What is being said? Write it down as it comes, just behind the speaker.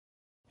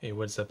Hey,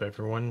 what's up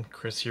everyone?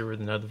 Chris here with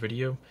another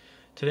video.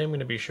 Today I'm going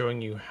to be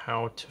showing you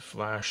how to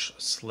flash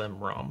Slim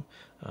ROM.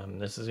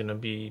 This is going to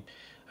be,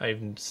 I've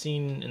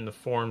seen in the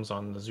forums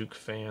on the Zuk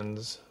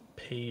fans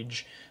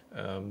page,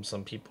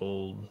 some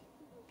people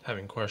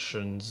having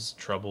questions,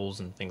 troubles,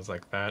 and things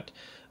like that.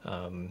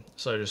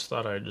 So I just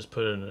thought I'd just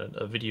put in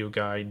a video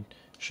guide,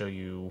 show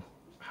you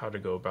how to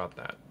go about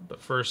that.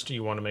 But first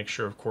you want to make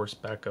sure, of course,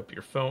 back up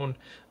your phone.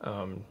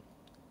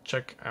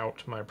 Check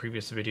out my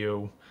previous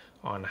video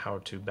on how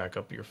to back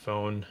up your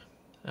phone.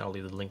 I'll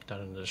leave the link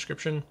down in the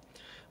description.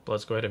 But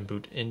let's go ahead and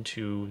boot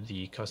into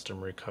the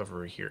custom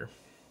recovery here.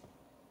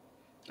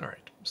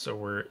 Alright, so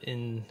we're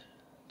in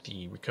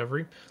the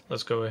recovery.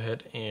 Let's go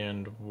ahead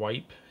and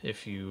wipe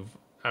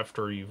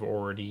after you've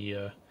already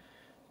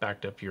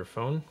backed up your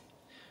phone.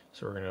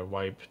 So we're going to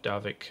wipe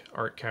Davik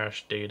Art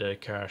Cache Data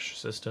Cache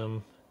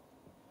System.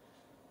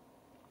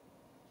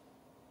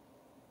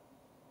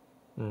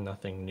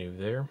 Nothing new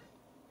there.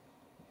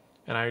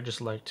 And I just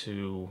like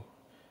to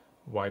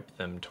wipe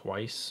them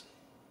twice.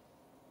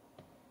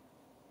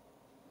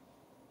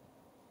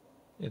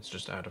 It's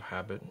just out of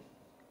habit.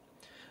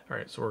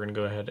 Alright, so we're going to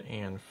go ahead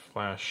and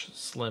flash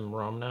Slim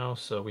ROM now.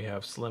 So we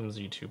have Slim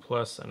Z2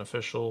 Plus and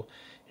official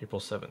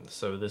April 7th.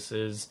 So this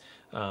is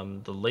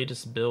the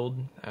latest build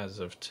as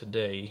of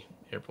today,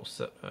 April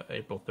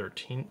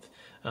 13th.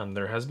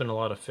 There has been a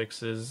lot of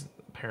fixes.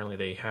 Apparently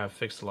they have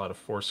fixed a lot of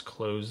force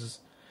close,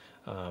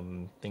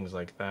 things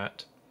like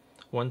that.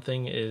 One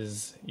thing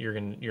is you're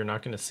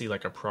not going to see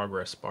like a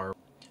progress bar.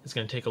 It's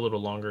going to take a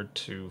little longer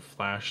to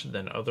flash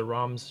than other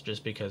ROMs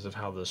just because of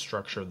how the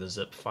structure of the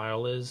zip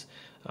file is.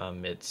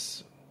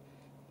 It's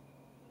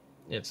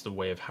the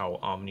way of how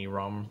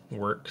OmniROM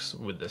works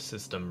with the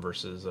system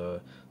versus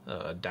a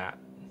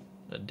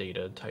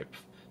data type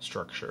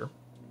structure.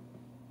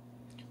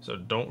 So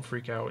don't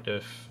freak out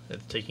if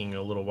it's taking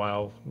a little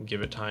while.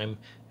 Give it time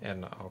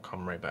and I'll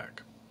come right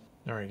back.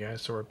 Alright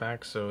guys, so we're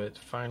back. So it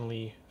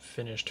finally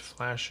finished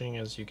flashing,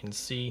 as you can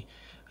see.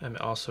 It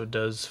also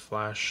does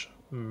flash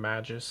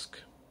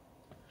Magisk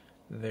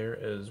there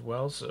as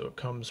well, so it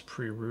comes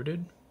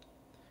pre-rooted.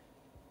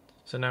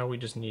 So now we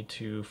just need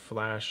to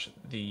flash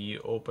the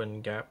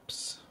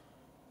OpenGApps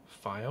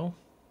file.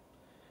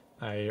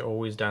 I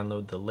always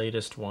download the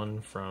latest one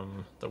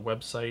from the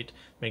website.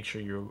 Make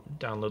sure you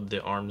download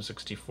the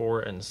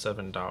ARM64 and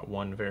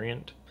 7.1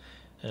 variant.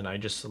 And I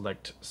just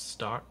select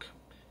stock,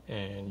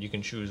 and you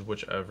can choose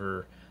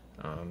whichever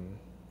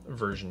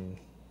version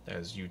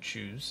as you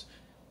choose.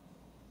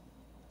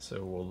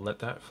 So we'll let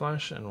that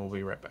flash and we'll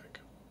be right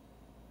back.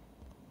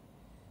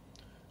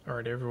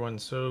 Alright everyone,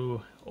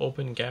 so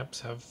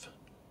OpenGApps have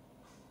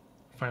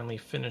finally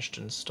finished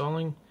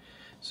installing.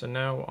 So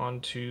now on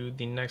to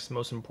the next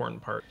most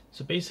important part.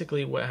 So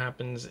basically what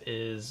happens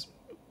is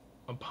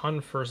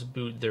upon first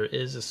boot there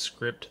is a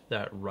script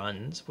that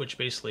runs which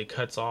basically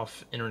cuts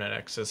off internet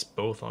access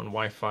both on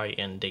Wi-Fi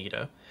and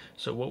data.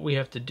 So what we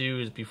have to do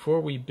is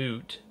before we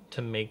boot,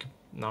 to make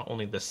not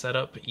only the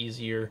setup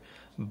easier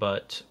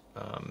but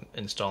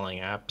installing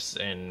apps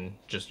and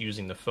just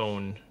using the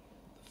phone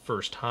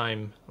first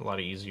time a lot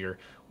easier,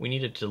 we need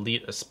to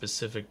delete a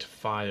specific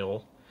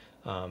file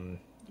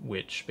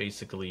which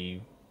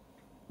basically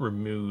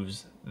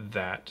removes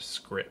that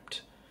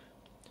script.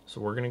 So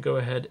we're going to go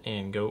ahead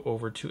and go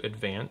over to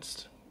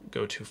Advanced,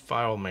 go to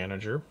File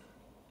Manager,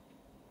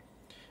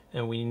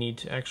 and we need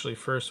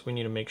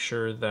to make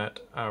sure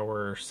that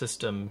our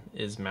system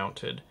is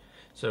mounted.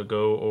 So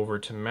go over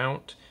to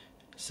Mount,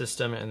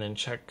 System, and then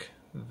check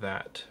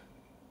that.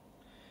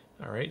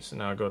 Alright, so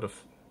now go to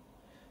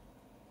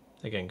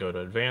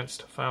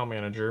Advanced, File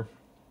Manager.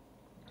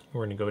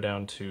 We're going to go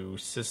down to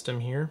System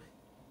here.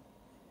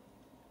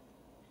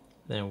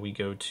 Then we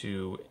go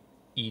to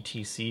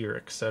etc or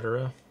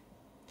etc.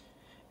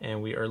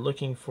 And we are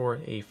looking for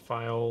a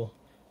file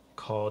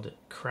called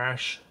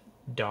crashdod.sh.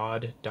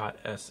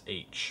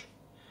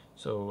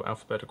 So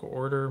alphabetical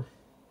order,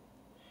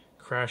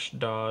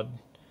 crashdod.sh.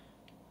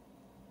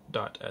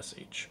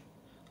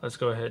 Let's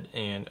go ahead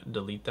and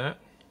delete that.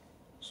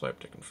 Swipe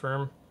to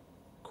confirm.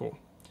 Cool.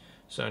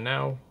 So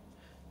now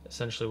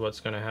essentially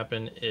what's going to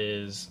happen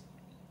is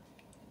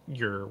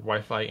your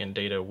Wi-Fi and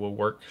data will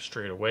work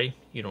straight away.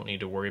 You don't need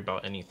to worry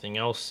about anything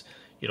else.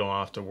 You don't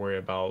have to worry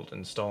about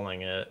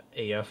installing a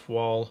AF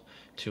wall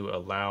to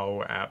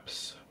allow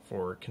apps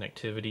for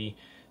connectivity.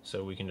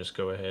 So we can just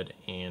go ahead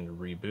and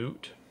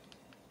reboot.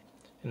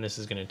 And this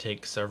is going to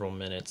take several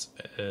minutes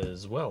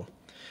as well.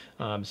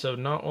 So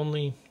not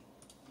only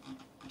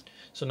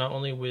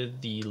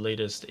with the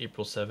latest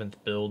April 7th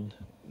build,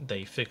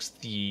 they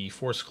fixed the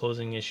force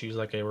closing issues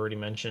like I already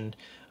mentioned,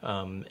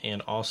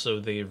 and also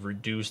they've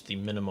reduced the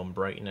minimum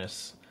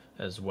brightness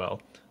as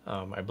well.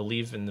 I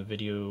believe in the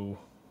video,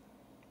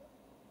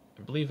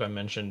 I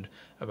mentioned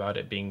about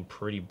it being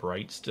pretty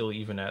bright still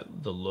even at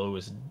the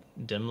lowest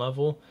dim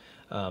level,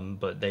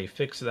 but they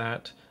fixed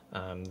that.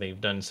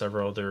 They've done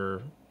several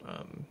other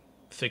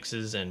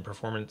fixes and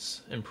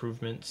performance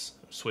improvements,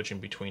 switching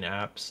between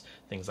apps,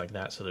 things like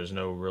that, so there's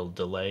no real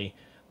delay.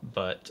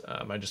 But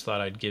I just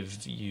thought I'd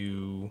give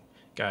you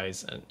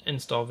guys an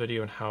install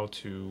video on how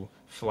to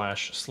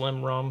flash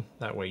Slim ROM.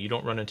 That way you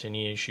don't run into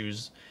any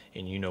issues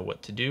and you know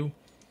what to do.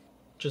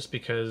 Just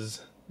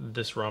because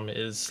this ROM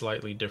is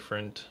slightly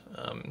different,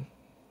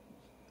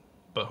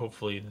 but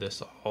hopefully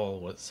this all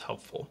was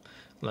helpful.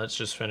 Let's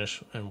just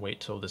finish and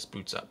wait till this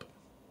boots up.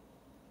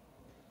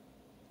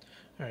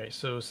 Alright,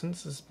 so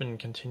since it's been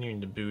continuing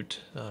to boot,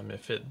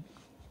 if it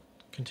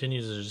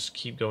continues to just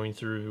keep going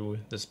through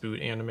this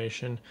boot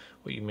animation,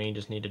 what you may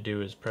just need to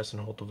do is press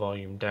and hold the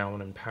volume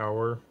down and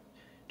power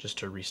just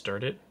to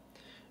restart it.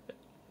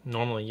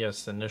 Normally,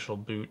 yes, the initial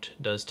boot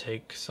does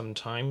take some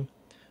time,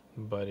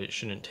 but it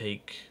shouldn't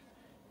take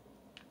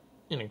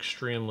an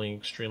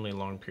extremely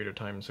long period of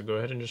time. So go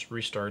ahead and just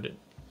restart it,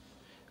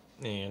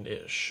 and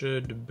it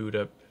should boot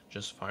up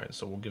just fine.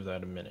 So we'll give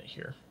that a minute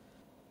here.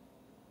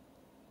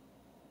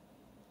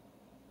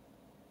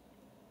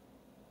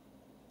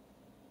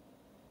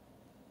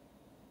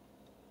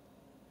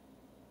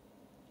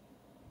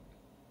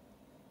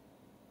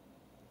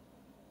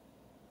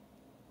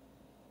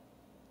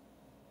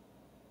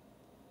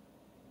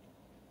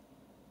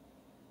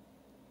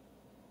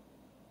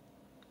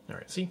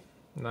 Alright, see?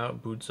 Now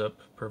it boots up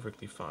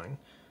perfectly fine.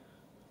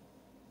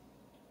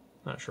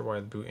 Not sure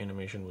why the boot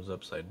animation was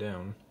upside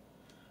down,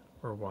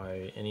 or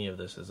why any of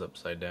this is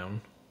upside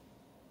down.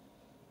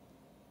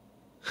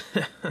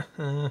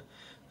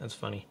 That's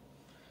funny.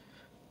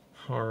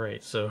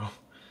 Alright, so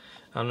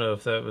I don't know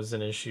if that was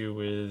an issue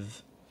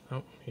with...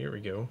 Oh, here we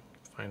go.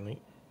 Finally.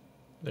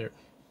 There.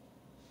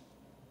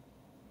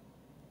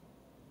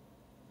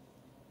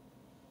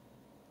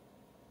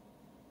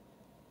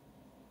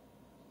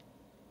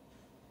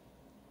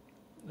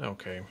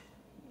 Okay,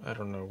 I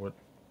don't know what...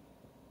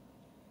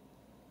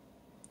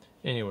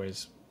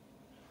 Anyways,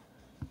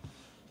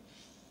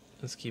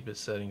 let's keep it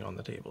setting on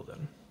the table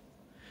then.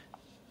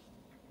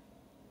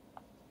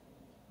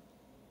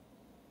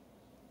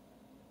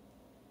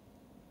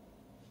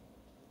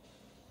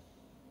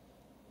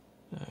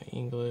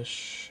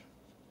 English.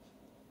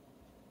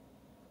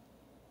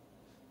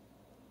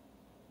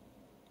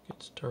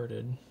 Get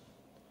started.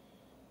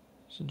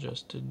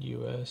 Suggested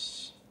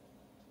US.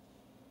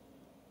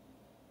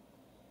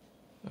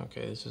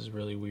 Okay, this is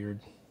really weird.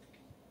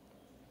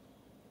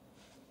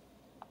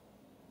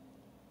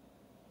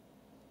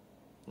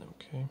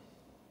 Okay.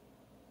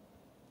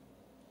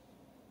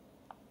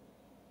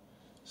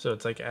 So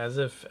it's like as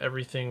if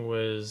everything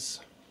was...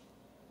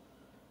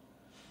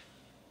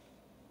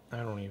 I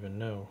don't even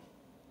know.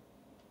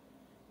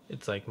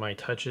 It's like my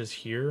touches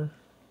here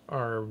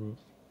are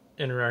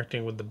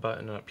interacting with the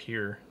button up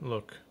here.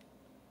 Look.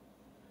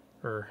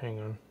 Or hang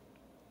on.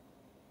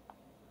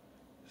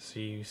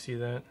 See, you see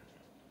that?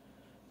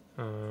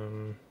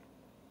 A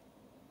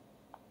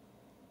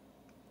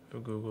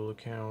Google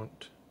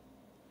account.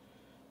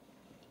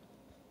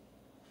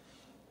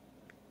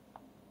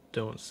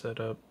 Don't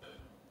set up.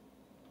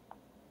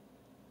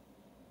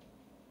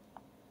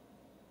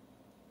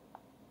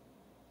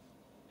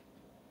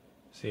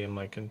 See, I'm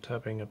like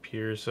tapping up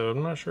here, so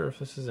I'm not sure if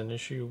this is an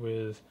issue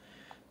with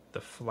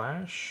the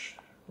flash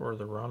or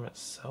the ROM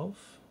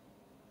itself.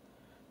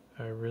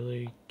 I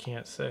really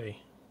can't say,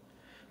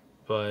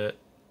 but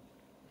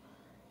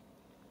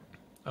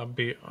I'll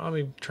be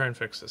trying to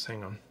fix this.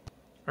 Hang on.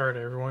 Alright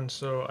everyone,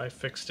 so I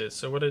fixed it.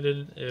 So what I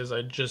did is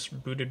I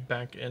just booted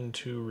back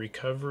into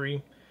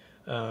recovery,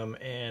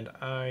 and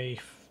I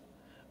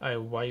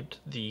wiped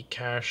the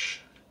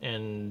cache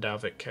and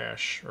Dalvik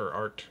cache, or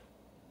art.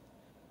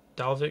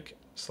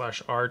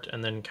 Dalvik/art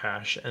and then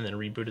cache, and then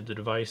rebooted the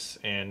device,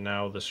 and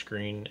now the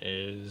screen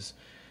is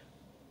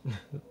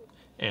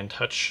and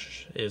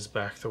touch is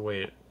back the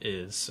way it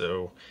is.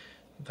 So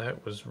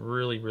that was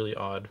really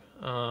odd.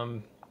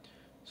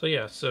 So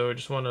yeah, so I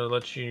just want to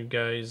let you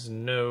guys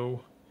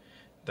know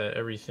that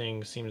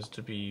everything seems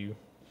to be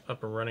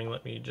up and running.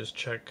 Let me just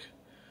check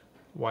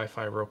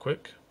Wi-Fi real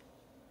quick.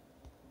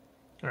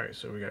 Alright,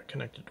 so we got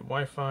connected to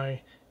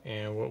Wi-Fi,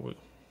 and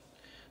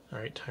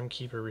alright,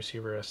 timekeeper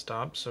receiver has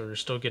stopped, so you're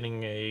still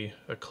getting a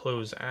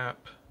close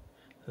app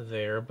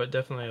there, but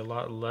definitely a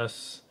lot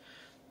less.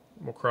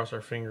 We'll cross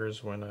our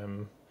fingers when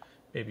I'm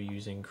maybe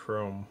using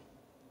Chrome.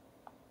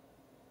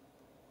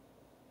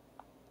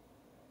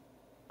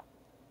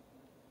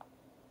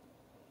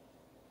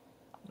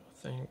 No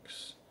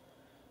thanks.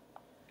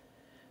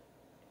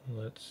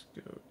 Let's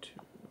go to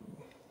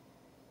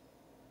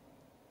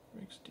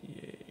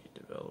XDA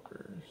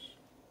developers.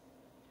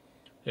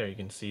 There you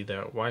can see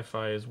that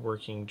Wi-Fi is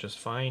working just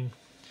fine.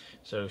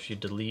 So if you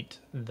delete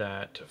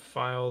that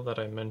file that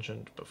I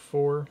mentioned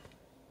before,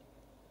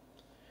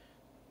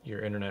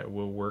 your internet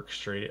will work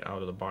straight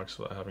out of the box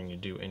without having to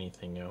do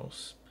anything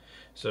else.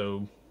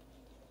 So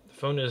the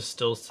phone is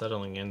still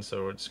settling in,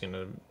 so it's going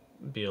to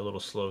be a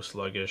little slow,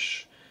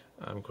 sluggish,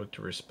 quick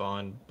to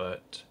respond,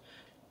 but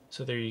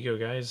so there you go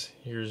guys.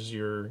 Here's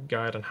your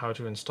guide on how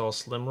to install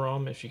Slim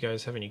ROM. If you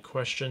guys have any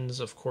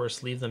questions, of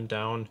course, leave them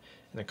down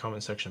in the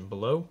comment section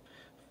below.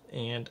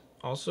 And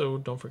also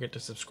don't forget to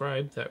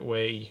subscribe, that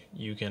way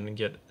you can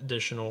get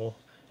additional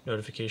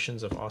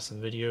notifications of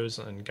awesome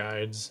videos and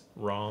guides,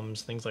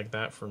 ROMs, things like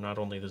that for not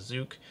only the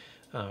Zuk,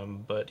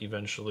 but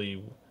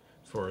eventually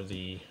for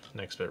the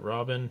Next-Bit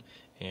Robin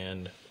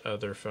and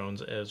other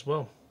phones as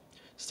well.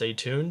 Stay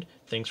tuned.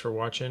 Thanks for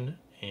watching,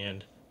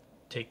 and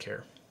take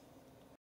care.